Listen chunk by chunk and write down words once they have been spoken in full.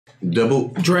Double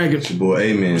Dragon. It's your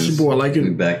boy AMENZ. It's your boy, like it. We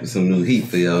back with some new heat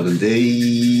for y'all today.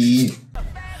 You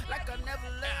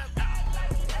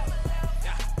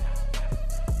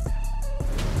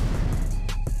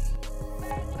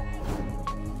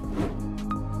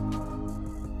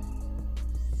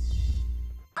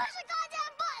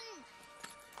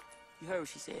heard what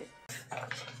she said.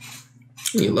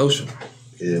 Need lotion.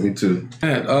 Yeah, me too.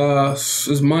 And,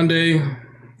 it's Monday.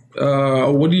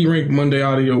 What do you rank Monday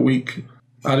out of your week?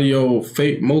 Out of your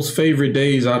most favorite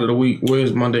days out of the week,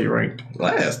 where's Monday ranked?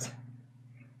 Last.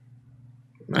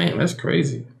 Man, that's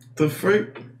crazy. The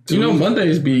frick? You know,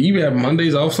 Mondays you have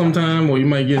Mondays off sometime, or you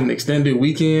might get an extended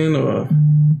weekend, or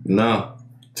No.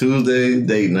 Tuesday,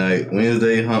 date night.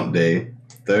 Wednesday, hump day.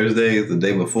 Thursday is the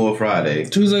day before Friday.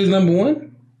 Tuesday's number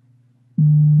one.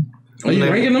 Are you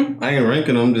ranking them? I ain't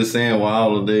ranking them. Just saying why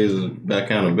all the days are that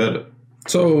kind of better.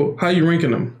 So how you ranking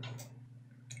them?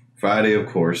 Friday, of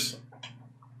course.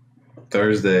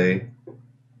 Thursday,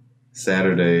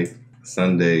 Saturday,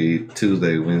 Sunday,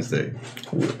 Tuesday, Wednesday.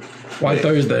 Why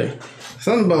Thursday?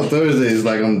 Something about Thursday is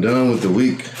like I'm done with the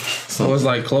week. So it's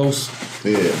like close.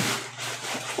 Yeah.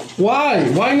 Why?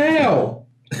 Why now?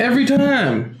 Every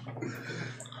time.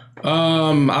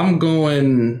 I'm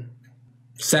going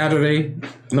Saturday,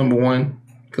 number one,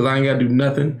 because I ain't got to do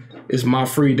nothing. It's my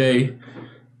free day.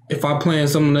 If I plan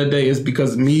something that day, it's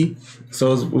because of me.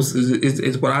 So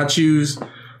it's what I choose.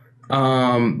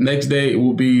 Next day it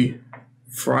will be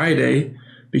Friday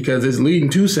because it's leading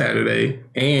to Saturday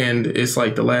and it's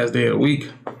like the last day of the week.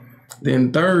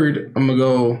 Then third, I'm gonna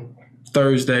go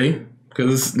Thursday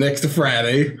because it's next to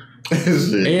Friday.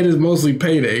 And it's mostly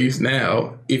paydays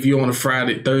now if you're on a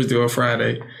Friday, Thursday or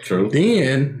Friday. True.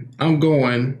 Then I'm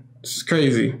going, it's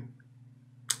crazy,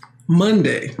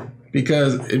 Monday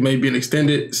because it may be an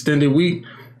extended week.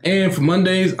 And for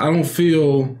Mondays, I don't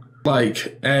feel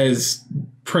like as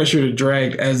pressure to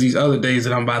drag as these other days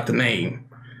that I'm about to name.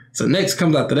 So next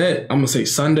comes after that, I'm gonna say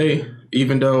Sunday,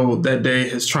 even though that day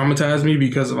has traumatized me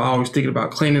because I'm always thinking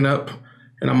about cleaning up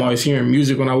and I'm always hearing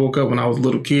music when I woke up when I was a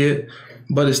little kid.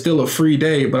 But it's still a free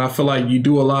day, but I feel like you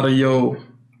do a lot of your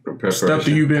stuff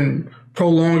that you've been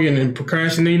prolonging and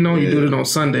procrastinating on, you do it on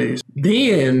Sundays.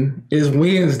 Then is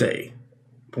Wednesday.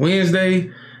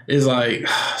 Wednesday is like,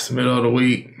 it's the middle of the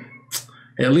week.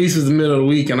 At least it's the middle of the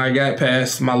week, and I got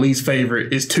past my least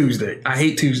favorite. It's Tuesday. I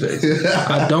hate Tuesdays.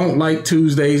 I don't like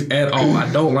Tuesdays at all. I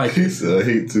don't like it. I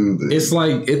hate Tuesdays. It's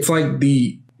like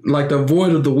the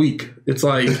void of the week. It's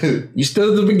like you're still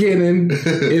at the beginning.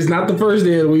 It's not the first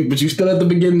day of the week, but you're still at the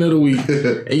beginning of the week,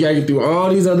 and you gotta get through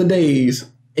all these other days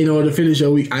in order to finish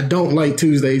your week. I don't like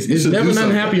Tuesdays. It's never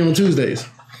nothing happy on Tuesdays.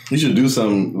 You should do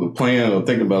something, plan or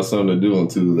think about something to do on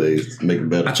Tuesdays to make it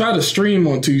better. I try to stream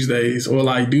on Tuesdays or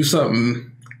like do something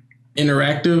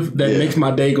interactive that makes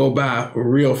my day go by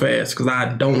real fast because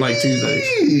I don't like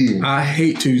Tuesdays. I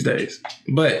hate Tuesdays.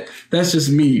 But that's just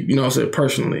me, you know what I'm saying,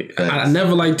 personally. I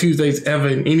never liked Tuesdays ever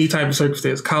in any type of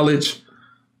circumstance. College,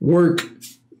 work,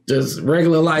 just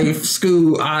regular life,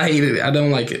 school. I hated it. I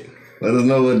don't like it. Let us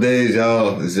know what day is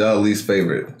y'all least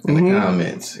favorite in the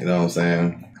comments. You know what I'm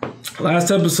saying?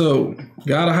 Last episode,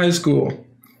 got out of high school.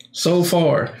 So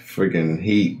far. Freaking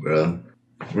heat, bro.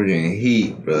 Freaking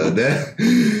heat, bro.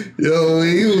 Yo,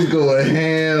 he was going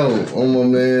ham on my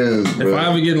man, bro. If I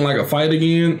ever get in like a fight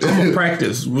again, I'm gonna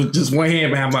practice with just one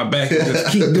hand behind my back and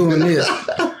just keep doing this.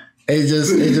 And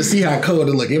just see how cold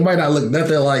it look. It might not look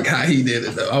nothing like how he did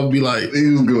it though. I'll be like,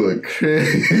 he was going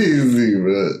crazy,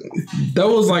 bro. That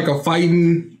was like a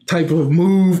fighting type of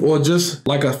move or just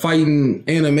like a fighting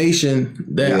animation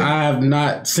that I have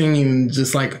not seen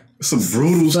just like some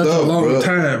brutal such stuff, a long bro.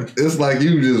 time. It's like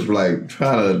you just like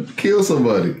trying to kill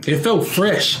somebody. It felt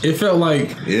fresh. It felt like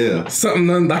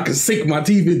something I could sink my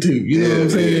teeth into. You know what I'm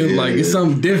saying? Like it's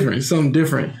something different. Something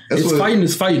different. Fighting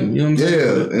is fighting. You know what I'm saying?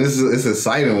 Yeah, and it's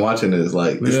exciting watching this.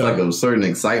 Like it's like a certain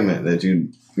excitement that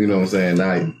you know what I'm saying,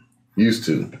 not used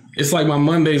to. It's like my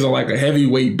Mondays are like a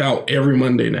heavyweight bout every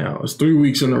Monday now. It's 3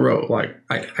 weeks in a row. Like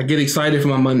I get excited for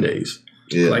my Mondays.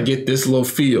 Yeah. I get this little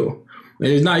feel. And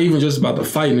it's not even just about the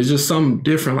fighting. It's just something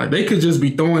different. Like they could just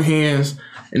be throwing hands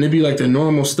and it'd be like the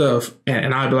normal stuff.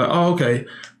 And I'd be like, oh, okay.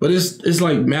 But it's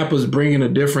like Mappa's bringing a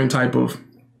different type of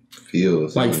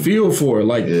feel for it.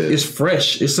 Like it's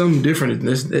fresh. It's something different.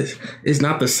 It's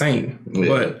not the same. Yeah.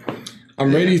 But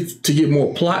I'm ready to get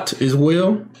more plot as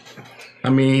well. I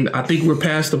mean, I think we're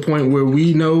past the point where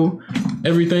we know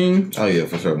everything. Oh yeah,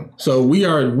 for sure. So we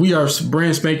are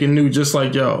brand spanking new, just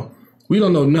like y'all. We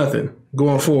don't know nothing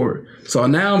going forward. So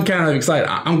now I'm kind of excited.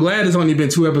 I'm glad it's only been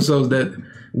 2 episodes that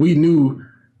we knew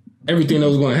everything that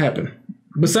was going to happen.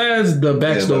 Besides the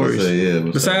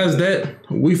backstories. Besides that,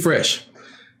 we fresh.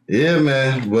 Yeah,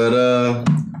 man. But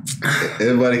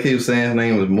everybody keeps saying his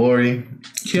name was Maury.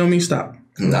 Kill me, stop.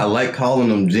 And I like calling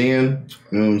him Jen.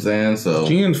 You know what I'm saying? So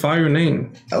Jen's fire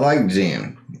name. I like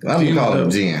Jen. I'm gonna call him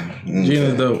Jen. Jen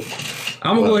is dope.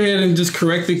 I'm gonna go ahead and just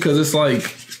correct it because it's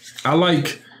like I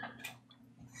like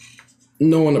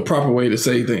knowing the proper way to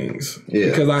say things. Yeah.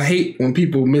 Because I hate when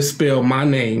people misspell my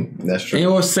name. That's true. And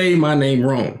or say my name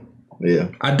wrong. Yeah.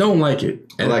 I don't like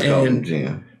it. I like calling him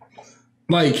Jen.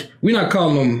 Like, we're not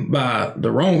calling him by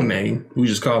the wrong name. We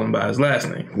just call him by his last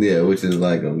name. Yeah, which is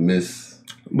like a miss.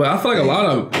 But I feel like a lot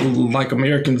of like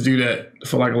Americans do that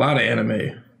for like a lot of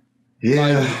anime.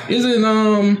 Yeah. Like,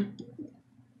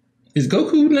 is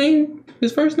Goku name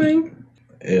his first name?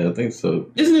 Yeah, I think so.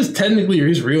 Isn't this technically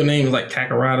his real name is like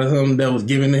Kakarot or something that was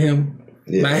given to him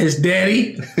by his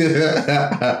daddy?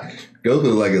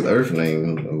 Goku's like his Earth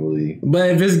name, I believe. But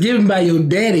if it's given by your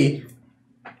daddy,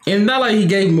 and not like he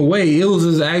gave him away, it was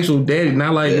his actual daddy.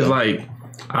 Not like it's like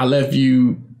I left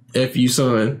you, F you,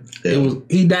 son. Yeah. It was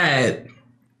he died.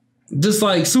 Just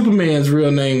like Superman's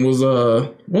real name was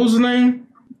what was his name?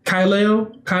 Kyle,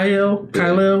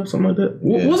 something like that.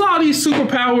 Yeah. What's all these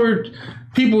superpowered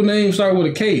people names start with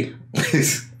a K?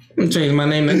 I'm gonna change my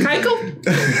name to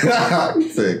Keiko. You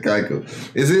said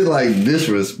Keiko. Is it like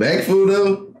disrespectful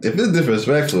though? If it's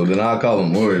disrespectful, then I'll call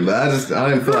him Maury. But I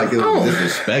didn't feel like it was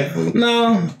disrespectful.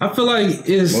 No, I feel like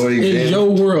it's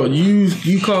your world.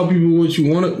 You call people what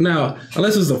you want to. Now,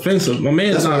 unless it's offensive, my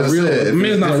man's not real. My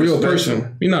man's not a real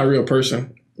person. He's not a real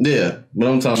person. Yeah, but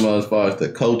I'm talking about as far as the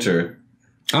culture.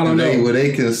 I don't know. Would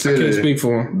they consider I can't speak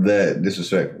for him. that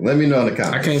disrespectful? Let me know in the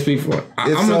comments. I can't speak for it.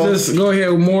 I'm going to just go ahead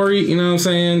with Maury, you know what I'm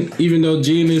saying? Even though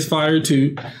Jen is fired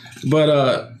too. But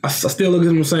I still look at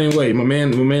him the same way. My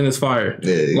man is fired.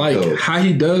 Yeah, like how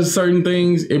he does certain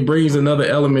things, it brings another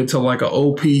element to like an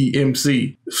OP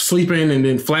MC. Sleeping and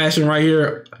then flashing right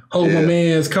here. My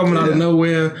man's coming out of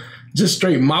nowhere. Just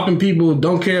straight mopping people.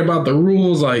 Don't care about the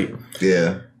rules. Like,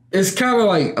 it's kind of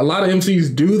like a lot of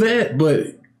MCs do that, but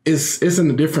it's in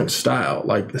a different style.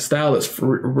 Like the style is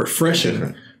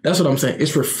refreshing. That's what I'm saying.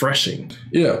 It's refreshing.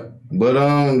 Yeah. But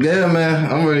yeah, man,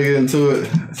 I'm ready to get into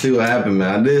it. See what happened,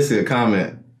 man. I did see a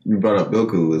comment. You brought up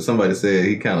Goku. Somebody said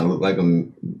he kind of looked like a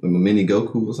mini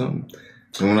Goku or something.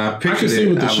 And when I pictured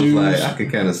it, I was like, I could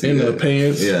kind of see in that. The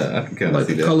pants. Yeah, I could kind of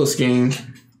see the that. Color scheme.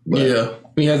 But,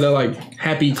 he has that like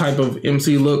happy type of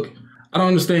MC look. I don't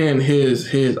understand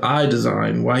his eye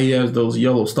design. Why he has those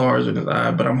yellow stars in his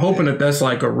eye. But I'm hoping that that's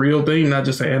like a real thing, not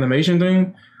just an animation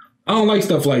thing. I don't like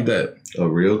stuff like that. A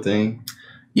real thing?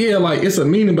 Yeah, like it's a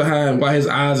meaning behind why his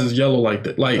eyes is yellow like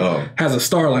that. Like has a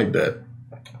star like that.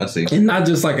 I see. And not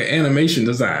just like an animation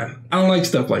design. I don't like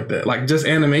stuff like that. Like just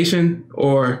animation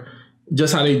or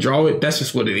just how they draw it. That's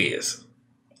just what it is.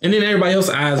 And then everybody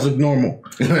else's eyes look normal.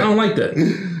 I don't like that.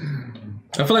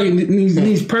 I feel like it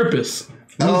needs purpose.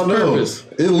 I don't know.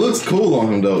 It looks cool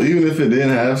on him though. Even if it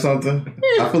didn't have something,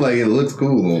 I feel like it looks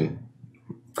cool on him.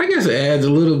 I guess it adds a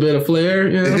little bit of flair.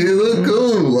 You know? It looks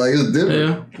cool. Like it's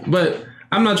different. Yeah. But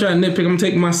I'm not trying to nitpick. I'm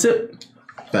taking my sip.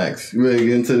 Facts. You ready to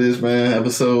get into this, man?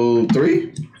 Episode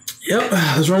 3? Yep.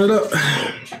 Let's run it up.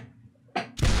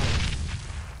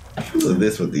 Look at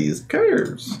this with these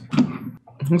curves.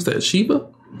 What's that? Sheba?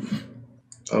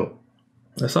 Oh.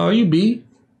 That's all you be?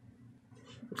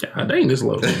 God dang, this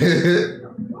low.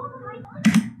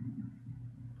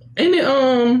 Ain't it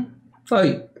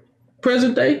like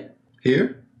present day?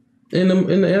 Here? In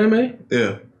the anime?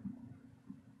 Yeah.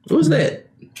 What's that?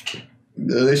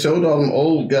 They showed all them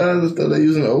old guys and stuff. They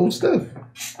using old stuff.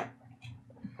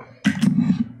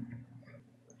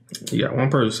 You got one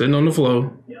person sitting on the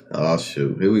floor. Oh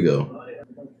shoot! Here we go.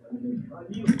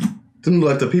 Them look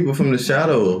like the people from the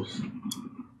shadows.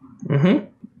 Mm-hmm.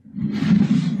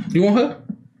 You want her?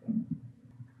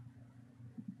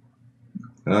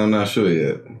 I'm not sure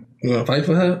yet. You want to fight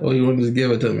for her, or you want to just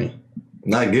give it to me?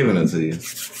 Not giving it to you.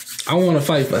 I want to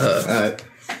fight for her. All right.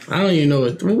 I don't even know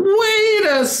it. Wait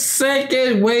a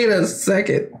second.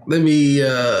 Let me.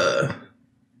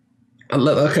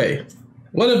 Okay.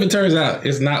 What if it turns out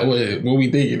it's not what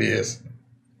we think it is?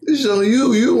 So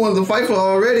you want to fight for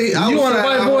already? You want to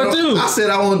fight for it too? I said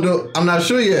I want to. I'm not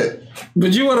sure yet.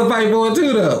 But you want to fight for it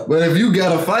too, though. But if you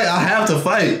got to fight, I have to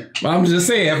fight. But I'm just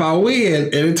saying, if I win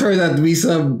and it turns out to be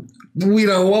something we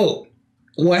don't want,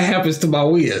 what happens to my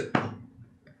win?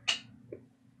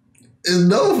 It's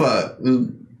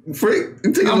nullified. Freak,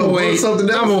 I'm gonna wait. Something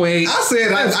else. I'm gonna wait. I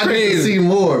said I need to see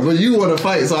more, but you want to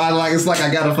fight, so it's like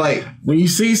I gotta fight. When you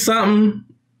see something,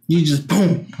 you just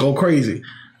boom go crazy.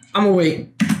 I'm gonna wait.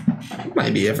 It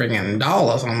might be a freaking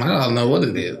doll or something. I don't know what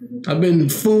it is. I've been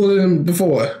fooling him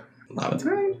before. A lot of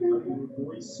times.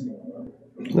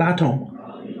 Lie to him.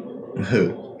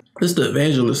 It's the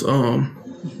evangelist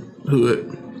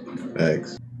hood.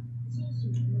 Thanks.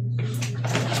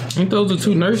 Ain't those the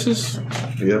two nurses?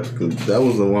 Yep, because that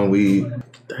was the one we...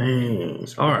 Dang.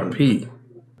 R.I.P.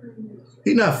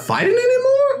 He not fighting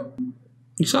anymore?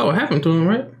 You saw what happened to him,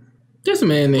 right? This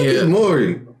man there. Look at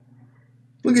Maury.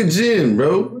 Look at Jen,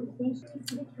 bro.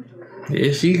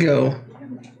 There she go.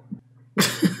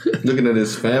 Looking at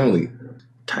his family.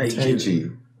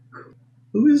 Taiji.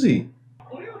 Who is he?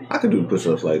 I could do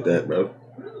push-ups like that, bro.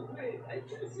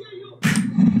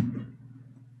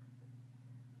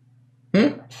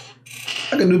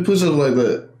 I can do push-ups like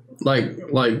that.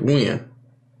 Like when?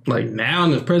 Like now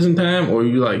in the present time, or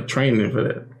you like training for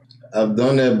that? I've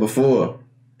done that before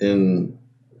in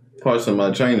parts of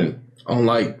my training. On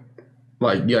like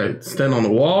yeah, stand on the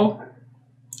wall.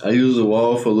 I use the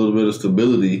wall for a little bit of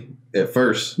stability at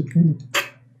first.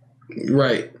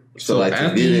 Right. So like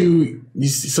after you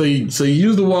use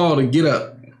the wall to get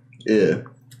up. Yeah.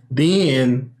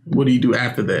 Then what do you do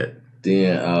after that?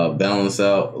 Then I'll balance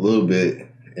out a little bit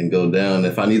and go down.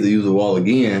 If I need to use the wall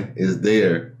again, it's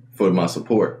there for my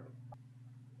support.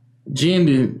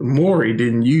 Maury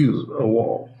didn't use a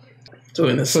wall. So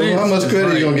in a sense, how much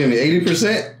credit you gonna give me?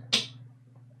 80%?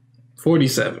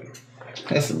 47.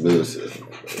 That's some bullshit.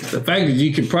 The fact that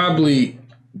you could probably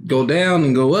go down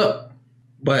and go up,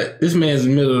 but this man's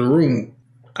in the middle of the room.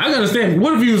 I can understand.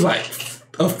 What if he was like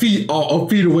a feet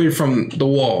away from the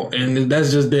wall, and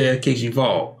that's just there in case you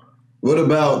fall? What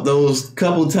about those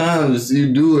couple times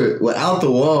you do it without the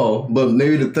wall, but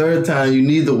maybe the third time you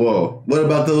need the wall? What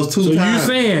about those two times?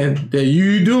 So you saying that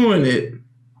you doing it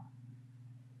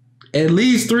at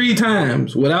least 3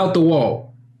 times without the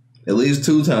wall? At least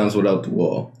 2 times without the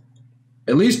wall.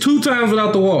 At least 2 times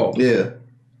without the wall? Yeah.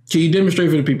 Can you demonstrate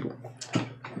for the people?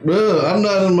 Bro, I'm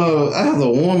not in my... I have to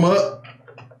warm up.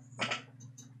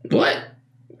 What?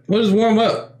 What is warm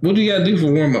up? What do you gotta do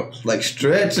for warm ups? Like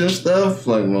stretch and stuff,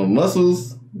 like my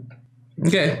muscles.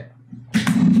 Okay.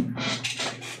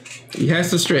 He has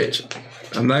to stretch.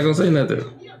 I'm not gonna say nothing.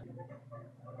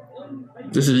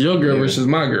 This is your girl versus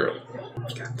my girl.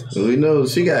 Well, we know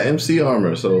she got MC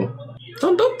armor, so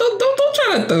don't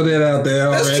try to throw that out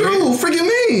there. That's already. true. Freaking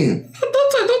mean.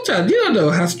 Don't try. You don't know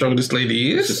how strong this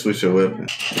lady is. Just switch your weapon.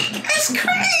 That's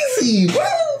crazy, bro.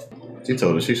 She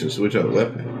told her she should switch her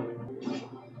weapon.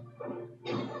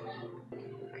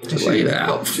 Just laid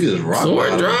out. She just rocked.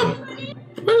 Sword drop?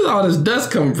 Where does all this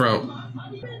dust come from?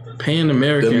 Pan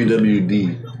American.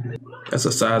 WWD. That's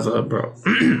the size of her, bro.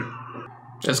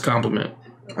 That's a compliment.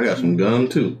 I got some gum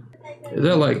too. Is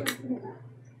that like...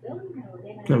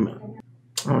 Never mind.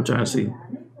 I'm trying to see.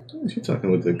 She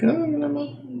talking with the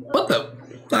gun. What the?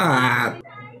 Ah.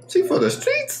 She for the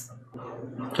streets.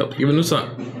 Oh, giving her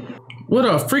something. What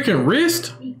a freaking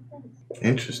wrist.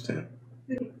 Interesting.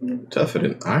 Tougher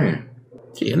than iron.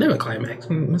 Yeah, never climax.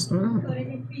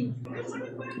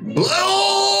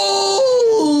 Oh,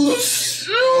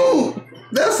 shoot.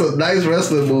 That's a nice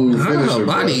wrestling move. Finisher,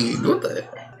 body. Bro. What the?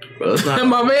 Bro, it's not.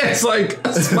 My man's like,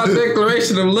 that's my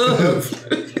declaration of love.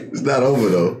 It's not over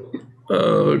though.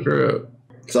 Oh, crap.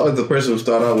 It's always the person who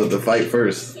start out with the fight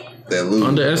first that loses.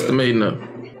 Underestimating them.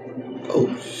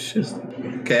 Oh, shit.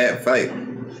 Cat fight.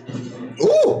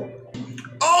 Ooh.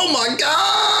 Oh, my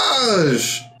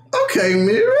gosh. Okay,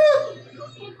 Mira.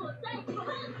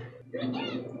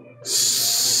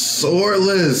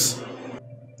 Swordless.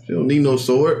 She don't need no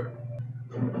sword.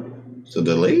 It's a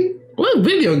delay? What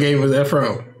video game was that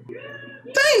from?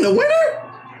 Dang, the winner?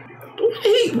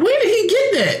 Where did he get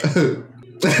that?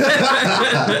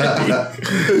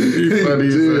 He's funny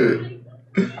as fuck.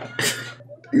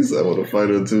 He said I want to fight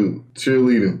her too.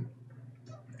 Cheerleading.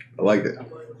 I like that.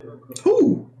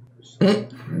 Who? Him?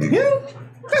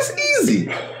 That's easy.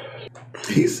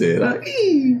 He said,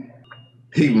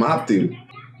 he mopped him.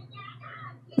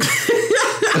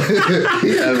 He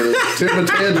having a temper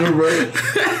tantrum, bro.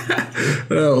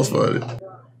 That was funny.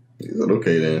 He said,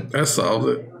 okay then. That solves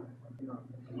it.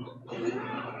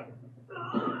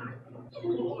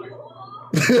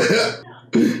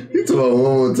 You told me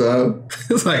one more time.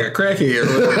 It's like a crackhead.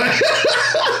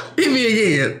 Hit me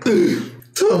again.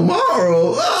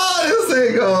 Tomorrow? Oh, this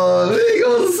ain't gonna. They ain't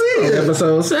gonna see it.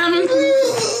 Episode 7.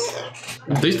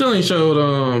 They still ain't showed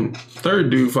third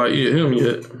dude fight him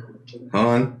yet.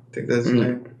 Han, I think that's his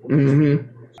name.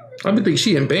 Mm-hmm. I think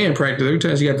she in band practice every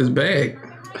time she got this bag.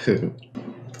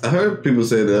 I heard people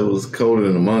say that was colder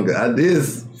than the manga. I did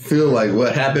feel like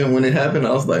what happened when it happened.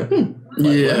 I was like,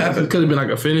 yeah, it could have been like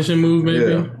a finishing move,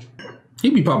 maybe. Yeah.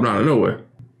 He'd be popping out of nowhere.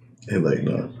 He like,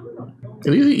 no.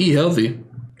 At least he eat healthy.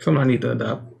 Something I need to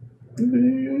adopt.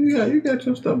 You got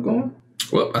your stuff going.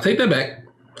 Well, I take that back.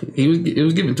 It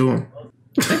was given to him.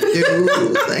 Thank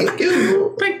you. Thank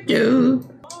you. Thank you.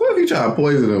 What if you try to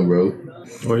poison him, bro?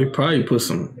 Or he probably put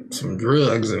some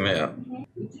drugs in there.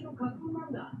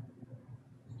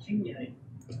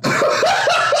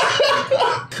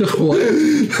 What?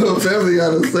 Family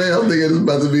gotta say, I'm thinking it's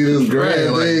about to be this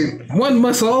grand thing. One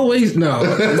must always know.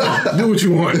 Do what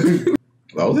you want.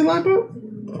 Oh, was he locked up?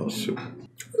 Oh shit.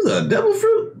 Was that a devil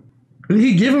fruit? Did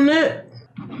he give him that?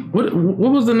 What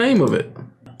was the name of it?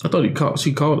 I thought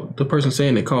she called the person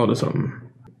saying they called or something.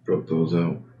 Broke those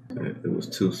out. It was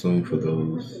too soon for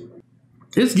those.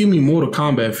 It's giving me Mortal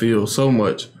Kombat feel so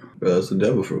much. Bro, it's a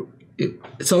devil fruit.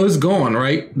 So it's gone,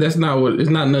 right? That's not what. It's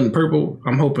not nothing purple.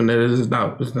 I'm hoping that it's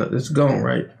not. It's gone,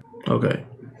 right? Okay.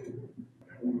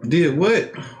 Did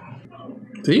what?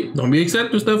 See, don't be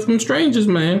accepting stuff from strangers,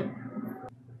 man.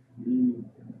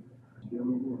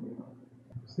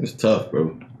 It's tough,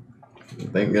 bro.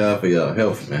 Thank God for y'all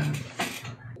health, man.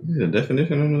 Is the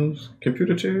definition on those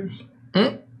computer chairs?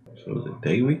 So is it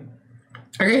day week?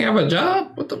 I can't have a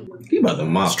job. What the? He about to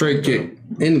mop. Straight kick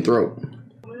in the throat.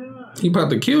 He about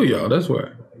to kill y'all. That's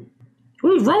why.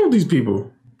 What is wrong with these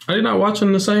people? Are they not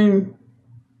watching the same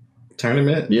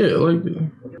tournament? Yeah, like.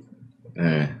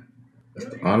 Man, that's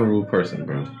the honorable person,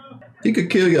 bro. He could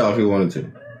kill y'all if he wanted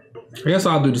to. I guess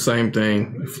I'll do the same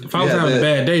thing. If I was having a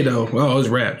bad day, though, it's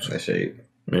raps. That shade.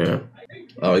 Yeah.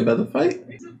 Oh, he about to fight?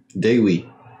 Day week.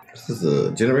 This is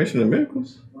a generation of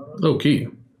miracles. Low key.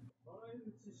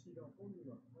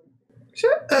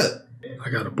 Shut up. I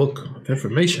got a book of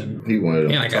information. He wanted to.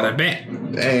 And I got a bat.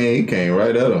 Dang, he came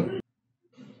right at him.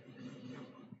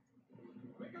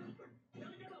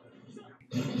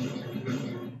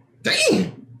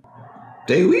 Damn.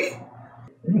 Day week?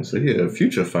 So he a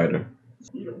future fighter.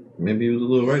 Maybe he was a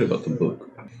little right about the book.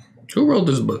 Who wrote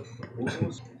this book?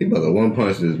 He about to one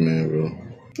punch this man, bro.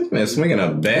 This man swinging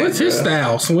a bat. What's his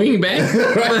style? Swing back?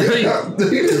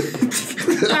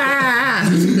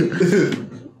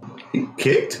 He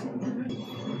kicked?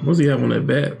 What's he have on that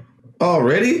bat?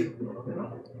 Already?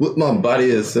 With my body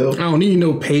itself? I don't need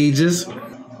no pages.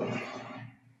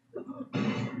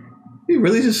 He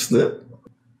really just slipped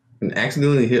and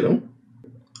accidentally hit him?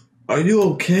 Are you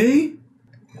okay?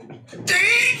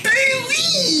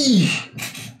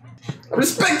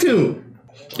 Respect him.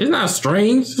 It's not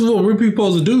strange. This is what we're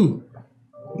supposed to do.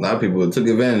 A lot of people took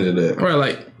advantage of that. Right,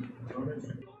 like.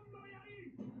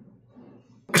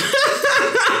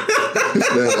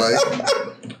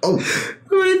 Oh.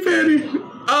 Wait, Patty.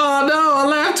 Oh, no. I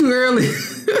laughed too early.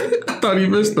 I thought he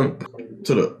missed him.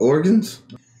 To the organs?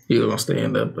 He was going to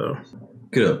stand up, though.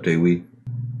 Get up, Day-Wee.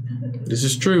 This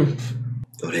is true.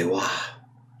 Odewa.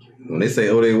 When they say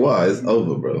Odewa, it's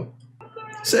over, bro.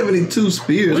 72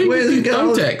 spears. Where Where's he got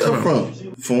all this thumbtacks stuff from?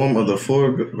 Form of the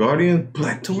four guardian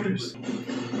black tortoise.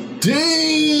 Dang!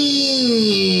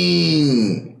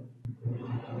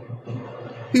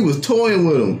 He was toying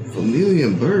with him.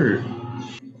 Chameleon bird.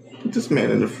 Put this man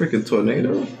in a freaking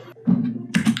tornado.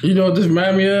 You know what this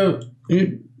reminded me of?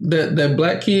 That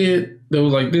black kid that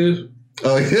was like this.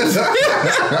 Oh, yes.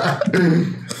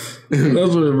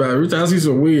 That's what it reminded me. I see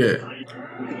some weird.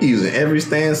 He's using every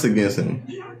stance against him.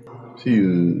 He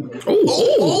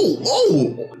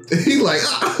like,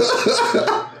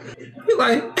 He's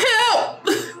like, help!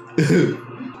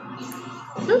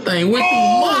 That thing went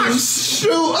through Marsh.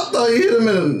 Shoot, I thought he hit him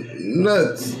in the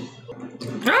nuts.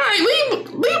 Alright, leave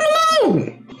him alone.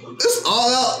 This all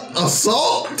out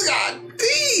assault? God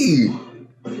damn.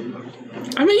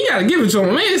 I mean, you gotta give it to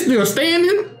him, man. It's still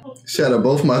standing. Shatter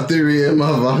both my theory and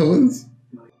my violence.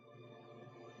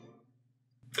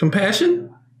 Compassion?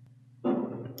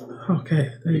 Okay,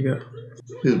 there you go.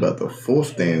 He's about the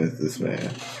fourth dance, this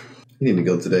man. You need to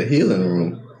go to that healing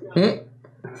room. That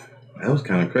was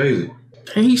kind of crazy.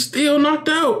 And he's still knocked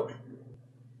out.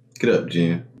 Get up,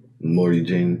 Jen. Morty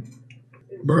Jen.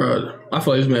 Bruh, I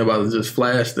thought this man about to just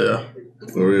flash there.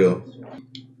 For real.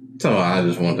 Tell me, I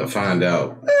just wanted to find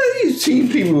out. These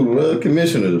cheap people, bro.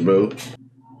 Commissioners, bro.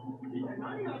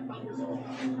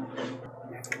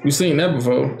 You seen that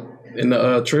before in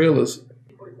the trailers.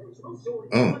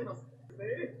 Oh.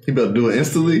 He about to do it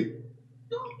instantly?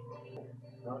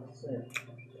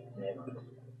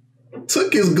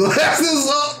 Took his glasses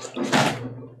off.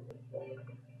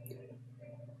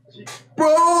 Bro,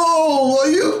 are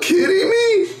you kidding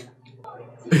me?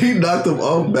 He knocked him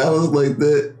off balance like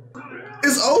that.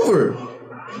 It's over.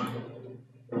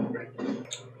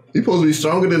 He supposed to be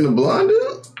stronger than the blonde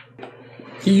dude?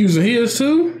 He using his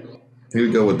too? Here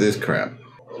we go with this crap.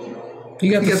 He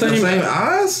got the same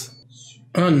eyes?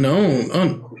 Unknown.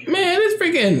 Man, this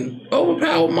freaking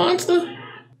overpowered monster.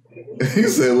 He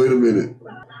said, wait a minute.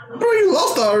 Bro, you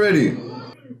lost already.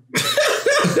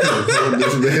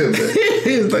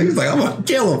 He's like, I'm gonna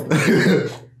kill him.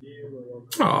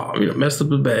 Oh, you messed up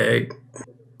the bag.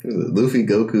 Luffy,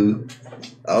 Goku,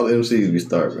 all the MCs be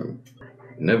starving.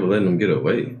 Never letting them get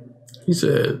away. He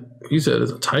said it's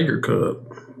a tiger cub.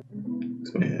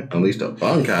 Man, unleashed a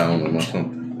Bankai on them or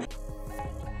something.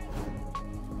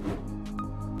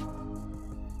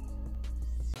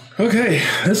 Okay,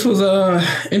 this was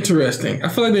interesting. I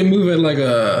feel like they move at like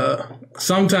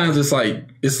sometimes it's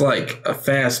like a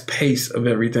fast pace of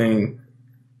everything.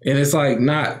 And it's like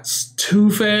not too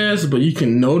fast, but you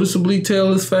can noticeably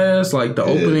tell it's fast. Like the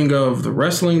opening of the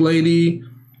wrestling lady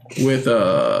with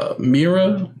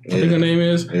Mira, I think her name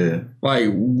is. Yeah.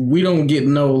 Like we don't get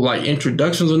no like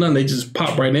introductions or nothing. They just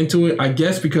pop right into it. I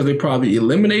guess because they probably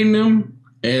eliminating them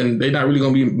and they're not really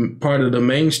gonna be part of the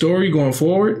main story going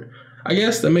forward. I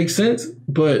guess that makes sense.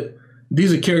 But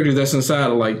these are characters that's inside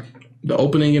of like the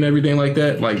opening and everything like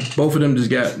that. Like both of them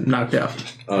just got knocked out.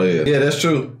 Oh yeah. Yeah, that's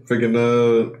true. Freaking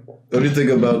what do you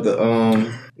think about the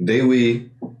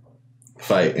Dewi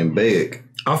fight in Bayek?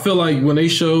 I feel like when they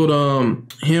showed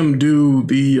him do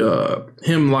the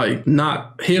him like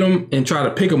not hit him and try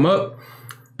to him up,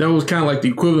 that was kind of like the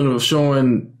equivalent of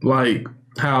showing like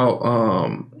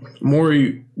how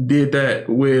Mori did that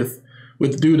with the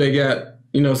dude that got,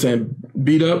 you know what I'm saying,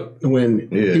 beat up when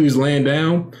he was laying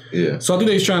down. Yeah. So I think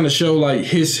they was trying to show like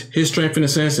his strength in a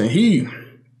sense, and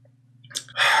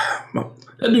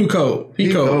that dude cold.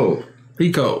 He cold.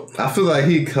 He cold. I feel like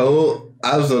he cold.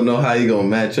 I just don't know how he gonna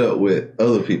match up with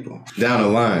other people down the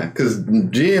line. Because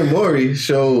G and Mori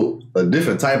showed a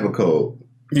different type of cold.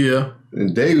 Yeah.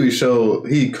 And Dewi showed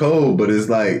he cold, but it's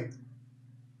like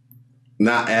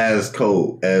not as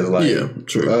cold as like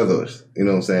others. You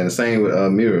know what I'm saying? The same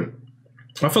with Mira.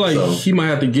 I feel like he might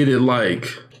have to get it like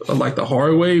the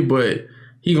hard way, but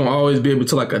he gonna always be able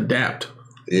to like adapt.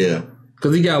 Yeah.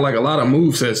 Because he got like a lot of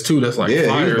movesets too that's like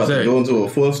fire. He's about to go into a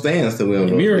fourth stance to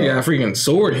win. Mira got freaking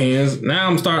sword hands. Now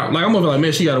I'm over like,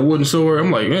 man, she got a wooden sword. I'm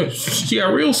like, man, she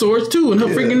got real swords too in her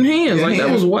freaking hands. Like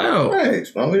that was wild. Right.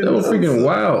 That was freaking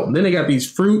wild. Then they got these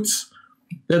fruits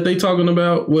that they talking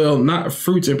about. Well, not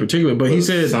fruits in particular, but he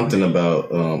said something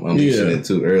about unleashing it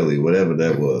too early, whatever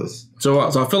that was. So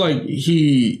I feel like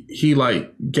he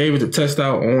like gave it to test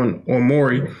out on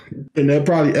Mori, and that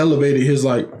probably elevated his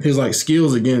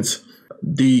skills against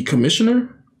the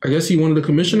commissioner. I guess he one of the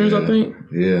commissioners. I think.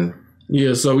 Yeah.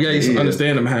 Yeah. So we gotta get some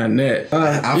understanding behind that.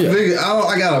 I figured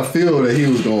I got a feel that he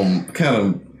was gonna kind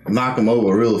of knock him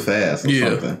over real fast or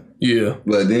something. Yeah.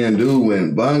 But then dude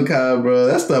went Bankai, bro.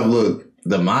 That stuff looked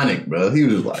demonic, bro. He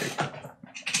was like,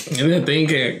 and that thing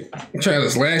trying to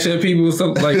slash at people and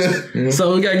stuff like.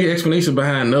 So we gotta get explanation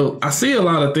behind those. I see a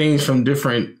lot of things from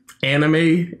different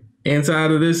anime inside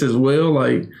of this as well.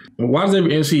 Like, why does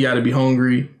every MC gotta be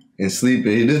hungry and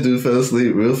sleeping? This dude fell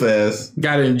asleep real fast.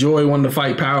 Gotta enjoy wanting to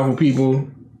fight powerful people.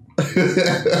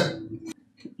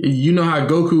 You know how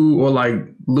Goku or like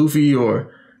Luffy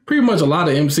or pretty much a lot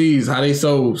of MCs, how they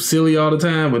so silly all the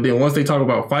time, but then once they talk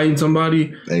about fighting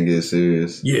somebody, they get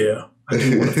serious. Yeah, I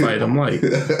do want to fight. I'm like,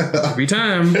 every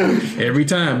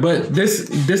time. But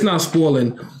this not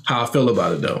spoiling how I feel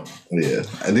about it though. Yeah,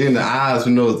 and then the eyes.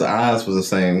 Who knows? The eyes was the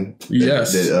same.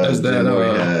 Yes, as that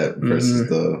had versus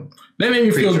the. That made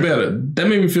me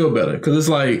feel better. Because it's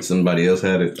like somebody else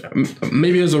had it.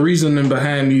 Maybe there's a reasoning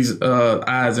behind these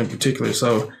eyes in particular.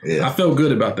 So I felt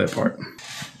good about that part.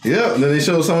 Yeah, and then they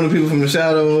showed some of the people from the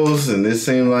shadows, and it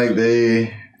seemed like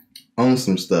they own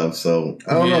some stuff. So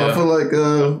I don't know. I feel like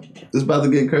it's about to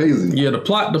get crazy. Yeah, the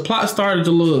plot started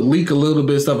to leak a little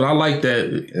bit of stuff, and I like that.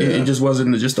 It just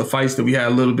wasn't just the fights that we had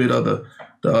a little bit of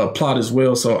the plot as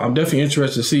well. So I'm definitely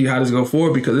interested to see how this go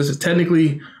forward because this is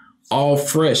technically all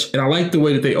fresh, and I like the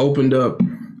way that they opened up.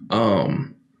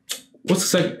 What's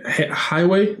the second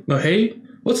Highway? No,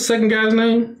 what's the second guy's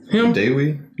name? Him?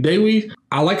 Dewi.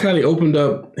 I like how they opened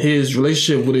up his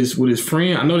relationship with his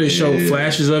friend. I know they showed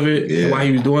flashes of it while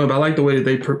he was doing it, but I like the way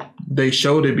that they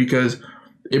showed it because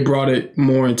it brought it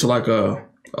more into like a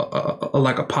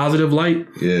positive light.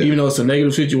 Yeah. Even though it's a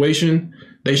negative situation,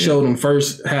 they showed him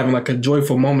first having like a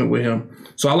joyful moment with him.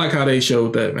 So I like how they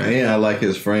showed that, man. And I like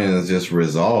his friends just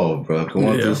resolved, bro.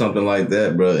 Going through something like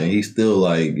that, bro, and he's still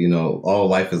like, all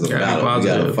life is a battle. We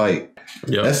gotta fight.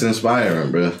 Yep. That's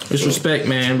inspiring, bro. It's respect,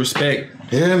 man. Respect.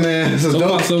 Yeah, man. So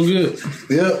far, so good.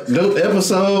 Yep, dope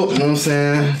episode. You know what I'm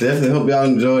saying? Definitely hope y'all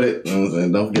enjoyed it. You know what I'm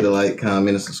saying? Don't forget to like,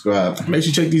 comment, and subscribe. Make sure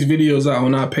you check these videos out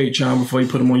on our Patreon before you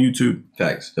put them on YouTube.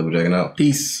 Facts. Double checking out.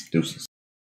 Peace. Deuces.